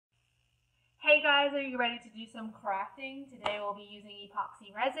Hey guys, are you ready to do some crafting? Today we'll be using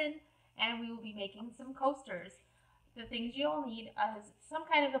epoxy resin and we will be making some coasters. The things you'll need is some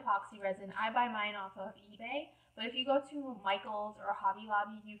kind of epoxy resin. I buy mine off of eBay, but if you go to Michael's or Hobby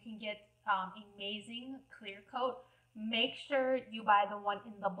Lobby, you can get amazing clear coat. Make sure you buy the one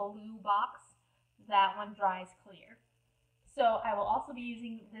in the blue box. That one dries clear. So I will also be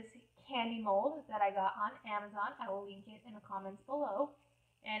using this candy mold that I got on Amazon. I will link it in the comments below.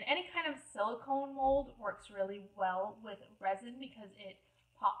 And any kind of silicone mold works really well with resin because it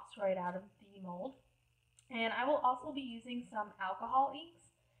pops right out of the mold. And I will also be using some alcohol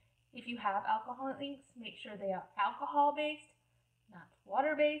inks. If you have alcohol inks, make sure they are alcohol-based, not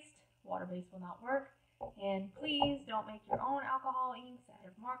water-based. Water-based will not work. And please don't make your own alcohol inks out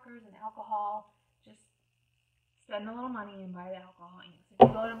of markers and alcohol. Just spend a little money and buy the alcohol inks. If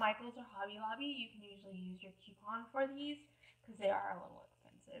you go to Michael's or Hobby Lobby, you can usually use your coupon for these because they are a little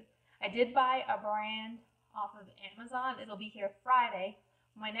expensive. I did buy a brand off of Amazon. It'll be here Friday.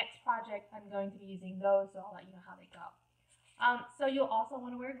 My next project, I'm going to be using those, so I'll let you know how they go. So you'll also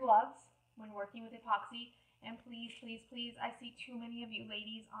want to wear gloves when working with epoxy. And please, please, please, I see too many of you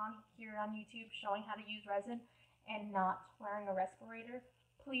ladies on here on YouTube showing how to use resin and not wearing a respirator.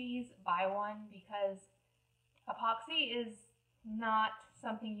 Please buy one because epoxy is not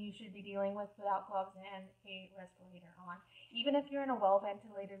something you should be dealing with without gloves and a respirator on. Even if you're in a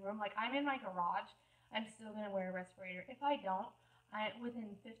well-ventilated room, like I'm in my garage, I'm still going to wear a respirator. If I don't, within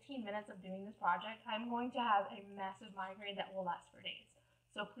 15 minutes of doing this project, I'm going to have a massive migraine that will last for days.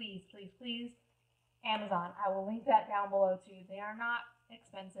 So please, please, please, Amazon, I will link that down below too. They are not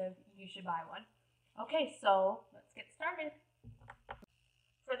expensive. You should buy one. Okay, so let's get started.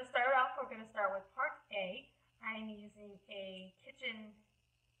 So to start off, we're going to start with part A. I'm using a kitchen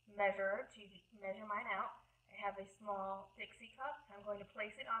measurer to measure mine out. I have a small Dixie cup. I'm going to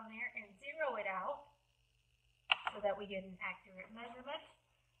place it on there and zero it out so that we get an accurate measurement.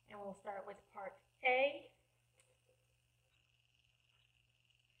 And we'll start with part A.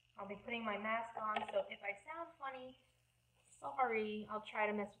 I'll be putting my mask on, so if I sound funny, sorry, I'll try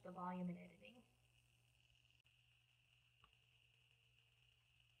to mess with the volume and editing.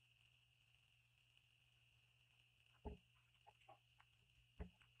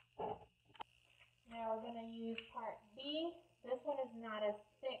 Now we're going to use part B. This one is not as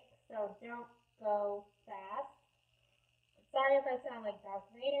thick, so don't go fast. Sorry if I sound like Darth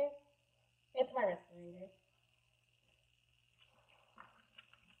Vader. It's my respirator.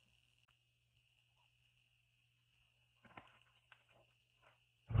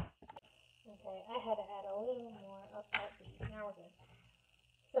 Okay, I had to add a little more of part B. Now we're good.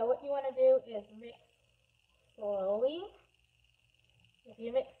 So what you want to do is mix slowly. If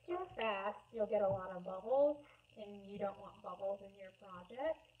you mix too fast, you'll get a lot of bubbles, and you don't want bubbles in your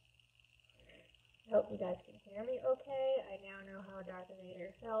project. I hope you guys can hear me okay. I now know how Darth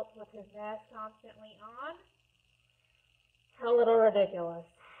Vader felt with his mask constantly on. A little ridiculous.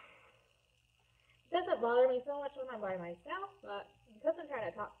 It doesn't bother me so much when I'm by myself, but because I'm trying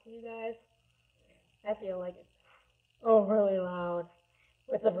to talk to you guys, I feel like it's overly loud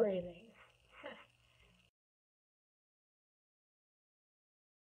with the breathing.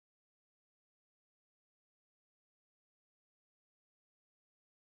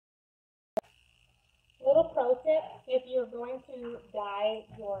 Little pro tip, if you're going to dye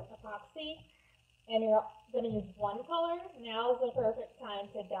your epoxy and you're going to use one color, now is the perfect time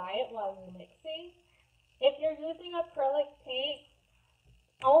to dye it while you're mixing. If you're using acrylic paint,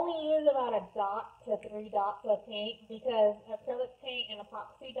 only use about a dot to 3 dots of paint because acrylic paint and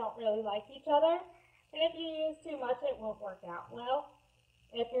epoxy don't really like each other. And if you use too much, it won't work out well.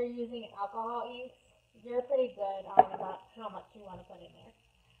 If you're using alcohol inks, you're pretty good on about how much you want to put in there.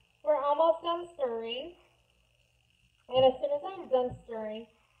 We're almost done stirring, and as soon as I'm done stirring,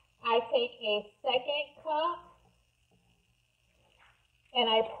 I take a second cup and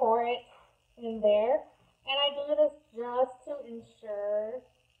I pour it in there, and I do this just to ensure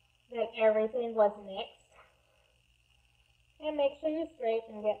that everything was mixed, and make sure you scrape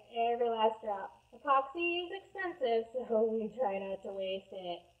and get every last drop. Epoxy is expensive, so we try not to waste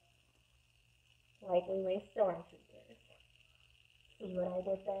it like we waste stormtroopers. See what I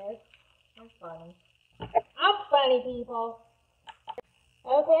did there? I'm funny. I'm funny, people.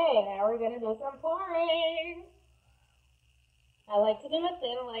 Okay, now we're going to do some pouring. I like to do a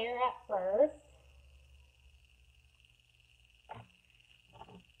thin layer at first.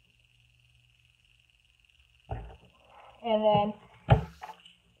 And then,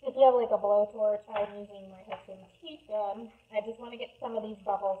 if you have like a blowtorch, I'm using my husband's heat gun. I just want to get some of these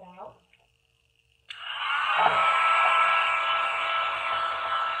bubbles out.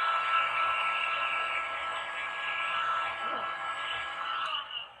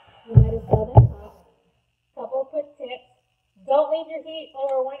 leave your heat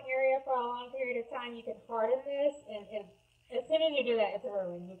over one area for a long period of time, you can harden this, and as soon as you do that, it's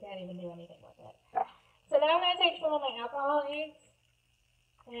ruined. You can't even do anything with it. So now I'm going to take some of my alcohol inks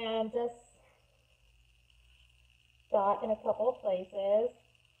and just dot in a couple of places.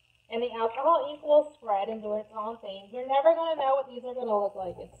 And the alcohol ink will spread and do its own thing. You're never going to know what these are going to look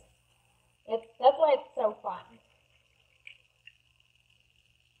like. That's why it's so fun.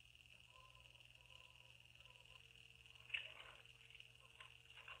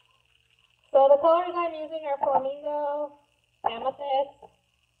 So the colors I'm using are Flamingo, Amethyst,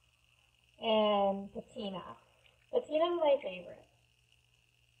 and Patina. Patina is my favorite.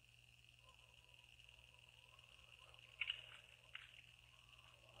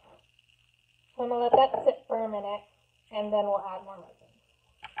 So I'm going to let that sit for a minute, and then we'll add more resin.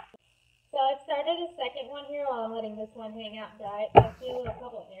 So I've started a second one here while I'm letting this one hang out and dry. I feel a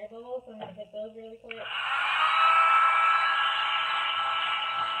couple of air bubbles, so I'm going to hit those really quick.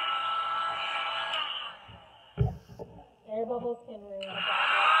 Air bubbles can ruin a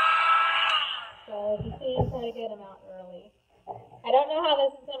project. So as you see, try to get them out early. I don't know how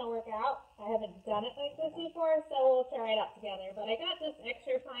this is going to work out. I haven't done it like this before, so we'll try it out together. But I got this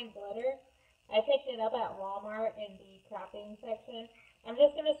extra fine glitter. I picked it up at Walmart in the crafting section. I'm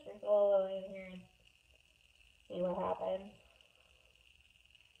just going to sprinkle a little in here and see what happens.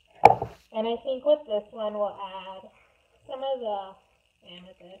 And I think with this one we'll add some of the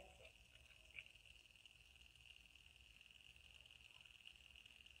amethyst.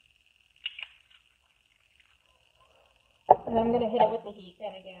 And I'm going to hit it with the heat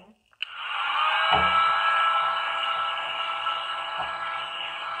gun again.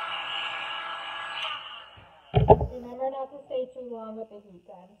 Remember not to stay too long with the heat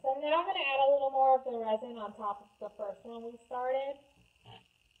gun. So now I'm going to add a little more of the resin on top of the first one we started.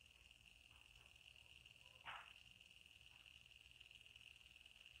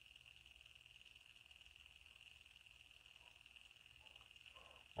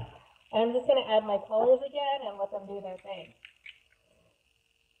 And I'm just going to add my colors again and let them do their thing.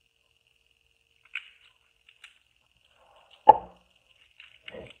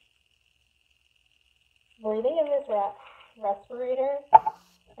 Breathing in this respirator,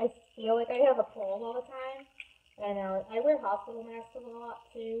 I feel like I have a cold all the time. I know, I wear hospital masks a lot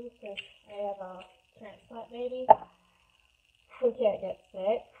too because I have a transplant baby who can't get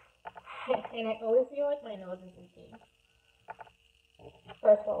sick. And I always feel like my nose is leaking.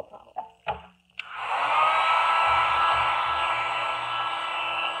 First world problem.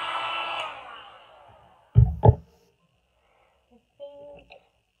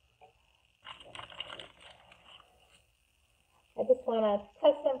 I just want to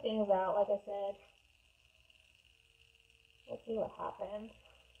test some things out, like I said. Let's see what happens.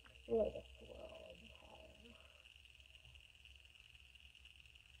 Let's do like a swirling pattern.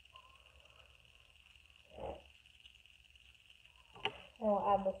 And we'll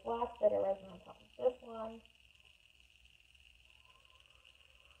add this last bit of resin on top of this one.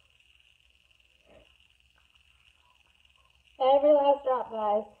 Every last drop,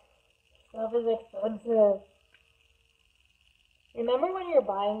 guys. Stuff is expensive. Remember when you're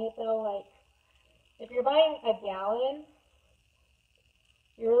buying it though, like, if you're buying a gallon,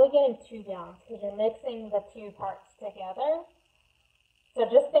 you're really getting 2 gallons because you're mixing the two parts together. So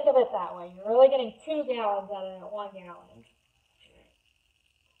just think of it that way. You're really getting 2 gallons out of that 1 gallon.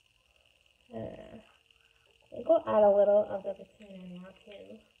 I think we'll add a little of the patina now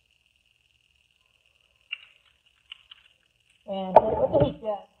too. And hit it with the heat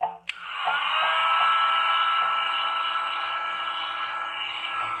gun.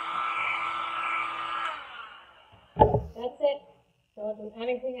 That's it. Don't do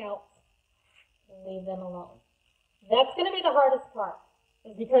anything else. Leave them alone. That's going to be the hardest part.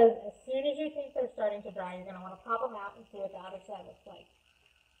 Is because as soon as you think they're starting to dry, you're going to want to pop them out and see what the other side looks like.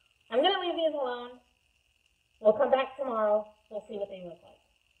 I'm going to leave these alone. We'll come back tomorrow. We'll see what they look like.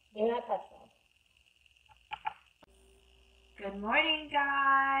 Do not touch them. Good morning,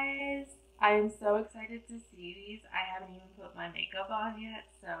 guys. I am so excited to see these. I haven't even put my makeup on yet,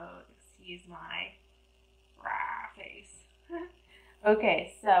 so excuse my face.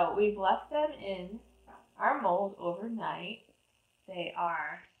 Okay, so we've left them in our mold overnight. They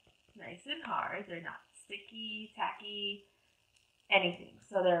are nice and hard. They're not sticky, tacky, anything.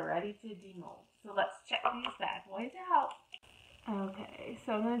 So they're ready to demold. So let's check these bad boys out. Okay,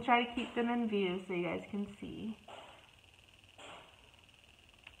 so I'm going to try to keep them in view so you guys can see.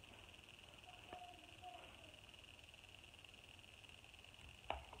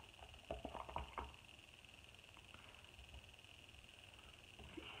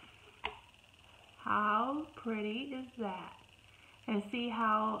 How pretty is that? And see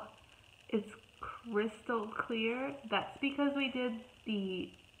how it's crystal clear? That's because we did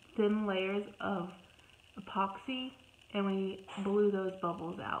the thin layers of epoxy and we blew those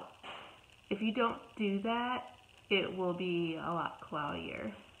bubbles out. If you don't do that, it will be a lot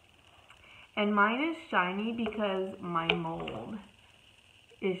cloudier. And mine is shiny because my mold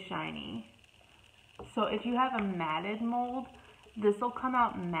is shiny. So if you have a matted mold, this will come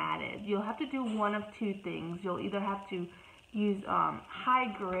out matted. You'll have to do one of two things. You'll either have to use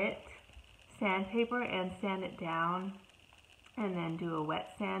high grit sandpaper and sand it down and then do a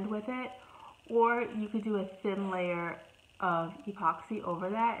wet sand with it, or you could do a thin layer of epoxy over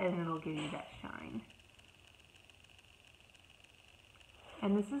that and it'll give you that shine.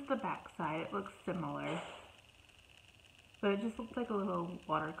 And this is the back side. It looks similar, but it just looks like a little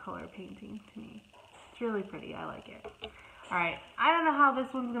watercolor painting to me. It's really pretty. I like it. Alright, I don't know how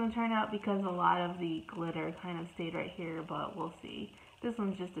this one's going to turn out because a lot of the glitter kind of stayed right here, but we'll see. This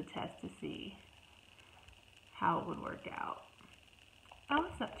one's just a test to see how it would work out. Oh,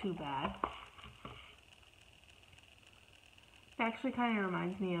 it's not too bad. It actually kind of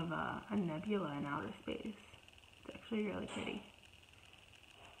reminds me of a nebula in outer space. It's actually really pretty.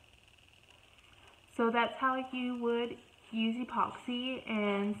 So that's how you would use epoxy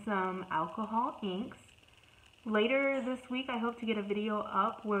and some alcohol inks. Later this week, I hope to get a video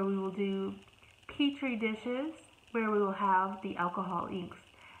up where we will do petri dishes where we will have the alcohol inks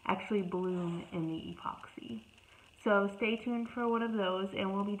actually bloom in the epoxy. So stay tuned for one of those,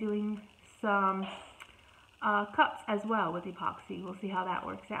 and we'll be doing some cups as well with epoxy. We'll see how that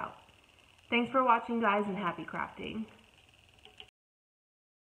works out. Thanks for watching, guys, and happy crafting.